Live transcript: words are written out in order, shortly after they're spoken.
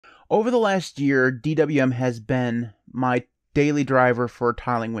Over the last year, DWM has been my daily driver for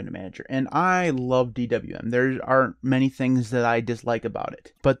tiling window manager, and I love DWM. There aren't many things that I dislike about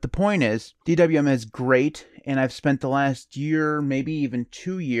it, but the point is, DWM is great, and I've spent the last year, maybe even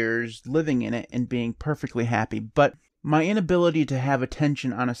 2 years, living in it and being perfectly happy. But my inability to have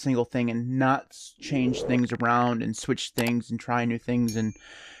attention on a single thing and not change things around and switch things and try new things and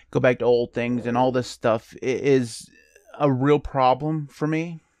go back to old things and all this stuff is a real problem for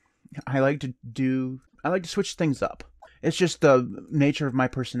me. I like to switch things up. It's just the nature of my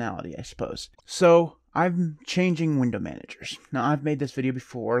personality, I suppose. So I'm changing window managers. Now, I've made this video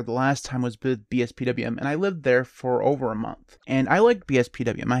before. The last time was with BSPWM, and I lived there for over a month. And I liked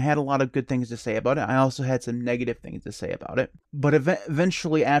BSPWM. I had a lot of good things to say about it. I also had some negative things to say about it. But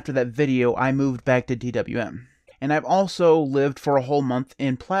eventually, after that video, I moved back to DWM. And I've also lived for a whole month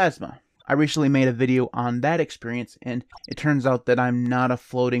in Plasma. I recently made a video on that experience, and it turns out that I'm not a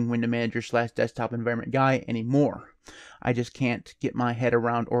floating window manager / desktop environment guy anymore. I just can't get my head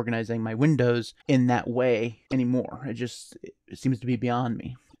around organizing my windows in that way anymore. It seems to be beyond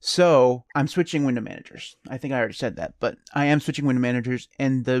me. So I'm switching window managers. I think I already said that, but I am switching window managers,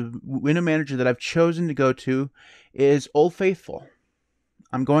 and the window manager that I've chosen to go to is Old Faithful.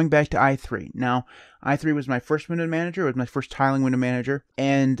 I'm going back to i3. Now, i3 was my first window manager. It was my first tiling window manager,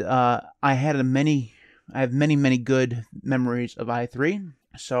 and I have many good memories of i3.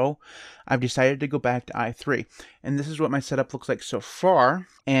 So I've decided to go back to i3, and this is what my setup looks like so far.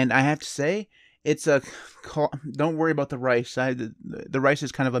 And I have to say, don't worry about the rice. The rice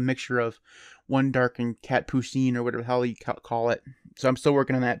is kind of a mixture of one dark and cat poutine, or whatever the hell you call it. So I'm still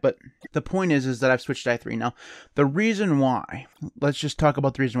working on that. But the point is that I've switched to i3 now. The reason why, let's just talk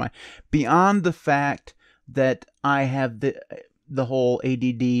about the reason why. Beyond the fact that I have the whole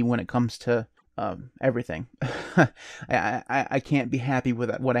ADD when it comes to everything. I can't be happy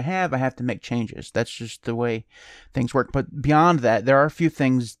with what I have. I have to make changes. That's just the way things work. But beyond that, there are a few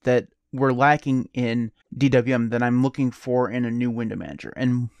things that were lacking in DWM that I'm looking for in a new window manager.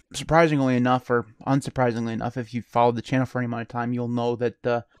 And surprisingly enough, or unsurprisingly enough, if you've followed the channel for any amount of time, you'll know that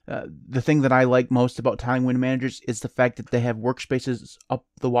the thing that I like most about tiling window managers is the fact that they have workspaces up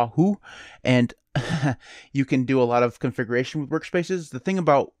the wahoo, and you can do a lot of configuration with workspaces. The thing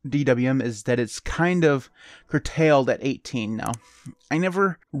about DWM is that it's kind of curtailed at 18 now. I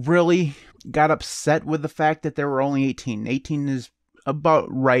never really got upset with the fact that there were only 18. 18 is about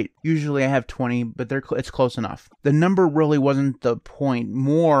right. Usually I have 20, but it's close enough. The number really wasn't the point.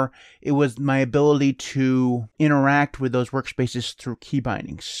 More, it was my ability to interact with those workspaces through key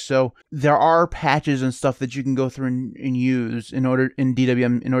bindings. So there are patches and stuff that you can go through and use in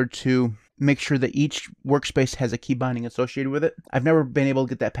DWM in order to make sure that each workspace has a key binding associated with it. I've never been able to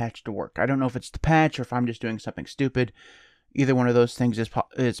get that patch to work. I don't know if it's the patch or if I'm just doing something stupid. Either one of those things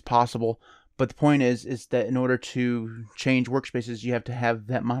is possible. But the point is that in order to change workspaces, you have to have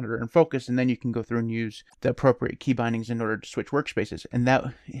that monitor in focus, and then you can go through and use the appropriate key bindings in order to switch workspaces. And that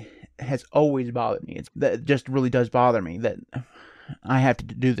has always bothered me. That just really does bother me, that I have to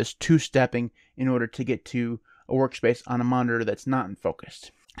do this two-stepping in order to get to a workspace on a monitor that's not in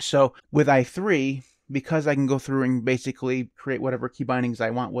focus. So with i3, because I can go through and basically create whatever key bindings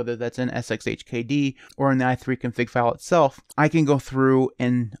I want, whether that's in SXHKD or in the i3 config file itself, I can go through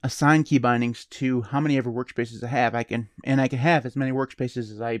and assign key bindings to how many ever workspaces I have. I can have as many workspaces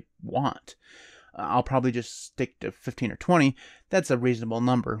as I want. I'll probably just stick to 15 or 20. That's a reasonable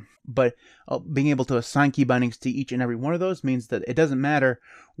number. But being able to assign key bindings to each and every one of those means that it doesn't matter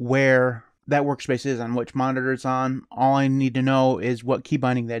where that workspace is, on which monitor it's on. All I need to know is what key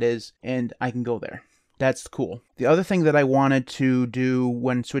binding that is, and I can go there. That's cool. The other thing that I wanted to do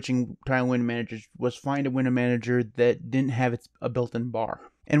when switching tile window managers was find a window manager that didn't have a built-in bar.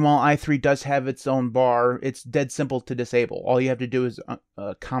 And while i3 does have its own bar, it's dead simple to disable. All you have to do is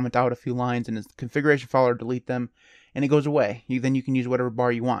comment out a few lines in its configuration file or delete them, and it goes away. Then you can use whatever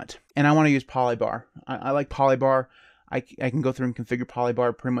bar you want. And I want to use polybar. I like polybar. I can go through and configure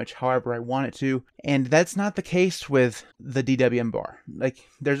polybar pretty much however I want it to. And that's not the case with the DWM bar. Like,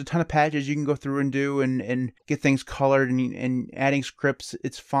 there's a ton of patches you can go through and do and get things colored and adding scripts.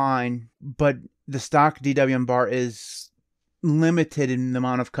 It's fine. But the stock DWM bar is limited in the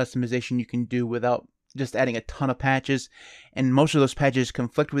amount of customization you can do without just adding a ton of patches. And most of those patches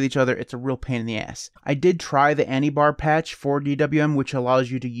conflict with each other. It's a real pain in the ass. I did try the anti-bar patch for DWM, which allows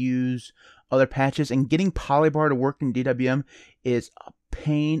you to use other patches, and getting polybar to work in DWM is a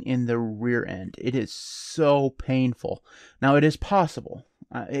pain in the rear end. It is so painful. Now, it is possible.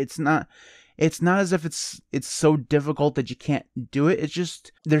 It's not It's not as if it's so difficult that you can't do it. It's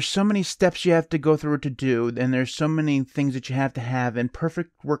just there's so many steps you have to go through to do, and there's so many things that you have to have in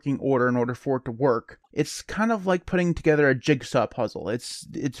perfect working order in order for it to work. It's kind of like putting together a jigsaw puzzle. It's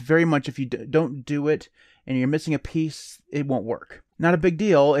very much, if you don't do it and you're missing a piece, it won't work. Not a big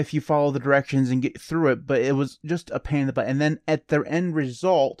deal if you follow the directions and get through it, but it was just a pain in the butt. And then at the end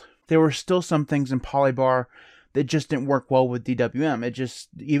result, there were still some things in Polybar that just didn't work well with DWM. It just,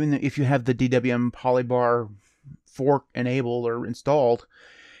 even if you have the DWM Polybar fork enabled or installed,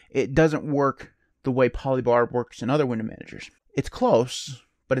 it doesn't work the way Polybar works in other window managers. It's close,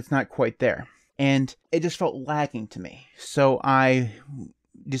 but it's not quite there. And it just felt lacking to me. So I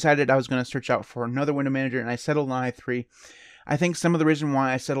decided I was going to search out for another window manager, and I settled on i3. I think some of the reason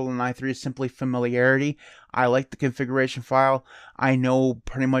why I settled on i3 is simply familiarity. I like the configuration file. I know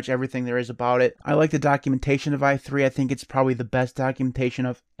pretty much everything there is about it. I like the documentation of i3. I think it's probably the best documentation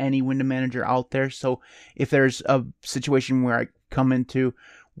of any window manager out there. So if there's a situation where I come into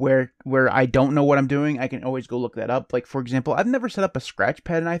where I don't know what I'm doing, I can always go look that up. Like, for example, I've never set up a scratch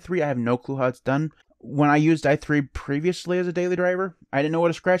pad in i3. I have no clue how it's done. When I used i3 previously as a daily driver, I didn't know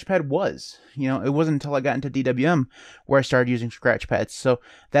what a scratch pad was. You know, it wasn't until I got into DWM where I started using scratch pads. So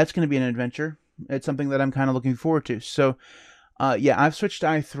that's going to be an adventure. It's something that I'm kind of looking forward to. So, yeah, I've switched to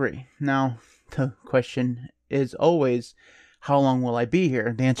i3. Now, the question is always, how long will I be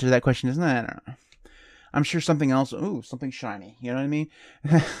here? The answer to that question is, I don't know. I'm sure something else, something shiny, you know what I mean?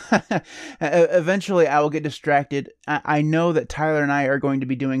 Eventually, I will get distracted. I know that Tyler and I are going to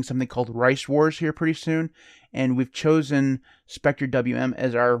be doing something called Rice Wars here pretty soon, and we've chosen Spectre WM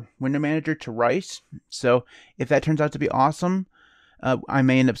as our window manager to Rice. So if that turns out to be awesome, I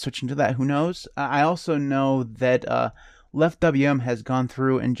may end up switching to that. Who knows? I also know that Left WM has gone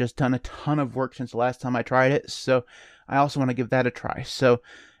through and just done a ton of work since the last time I tried it, so I also want to give that a try. So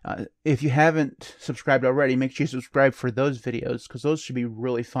if you haven't subscribed already, make sure you subscribe for those videos, because those should be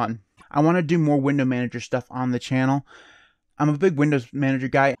really fun. I want to do more window manager stuff on the channel. I'm a big Windows Manager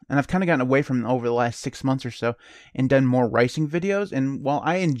guy, and I've kind of gotten away from it over the last 6 months or so and done more ricing videos. And while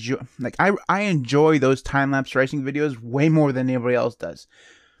I enjoy, I enjoy those time-lapse ricing videos way more than anybody else does.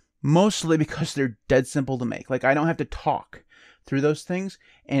 Mostly because they're dead simple to make. Like, I don't have to talk through those things,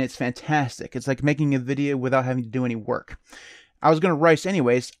 and it's fantastic. It's like making a video without having to do any work. I was going to rice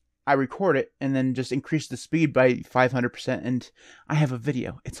anyways. I record it and then just increase the speed by 500%, and I have a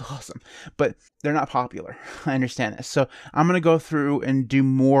video. It's awesome. But they're not popular. I understand that. So I'm going to go through and do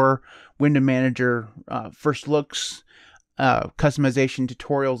more window manager first looks, customization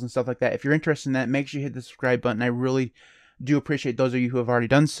tutorials and stuff like that. If you're interested in that, make sure you hit the subscribe button. I really do appreciate those of you who have already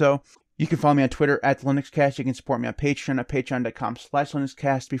done so. You can follow me on Twitter @LinuxCast. You can support me on Patreon at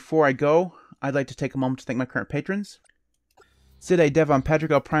patreon.com/LinuxCast. Before I go, I'd like to take a moment to thank my current patrons: Syd A, Devon,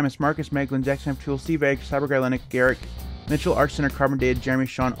 Patrick L, Primus, Marcus, Maeglin, Jackson, Tool, Steve A, CyberGuyLinux, Garrick, Mitchel, Archsinner, carnondated, Jeremy,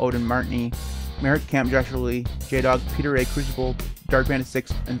 Shaun, Odin, Martin, Marek, Camp, Joshua Lee, JDawg, Peter A, Crucible, Dark Bandit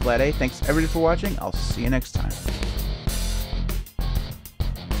 6, and Vlad A. Thanks everybody for watching. I'll see you next time.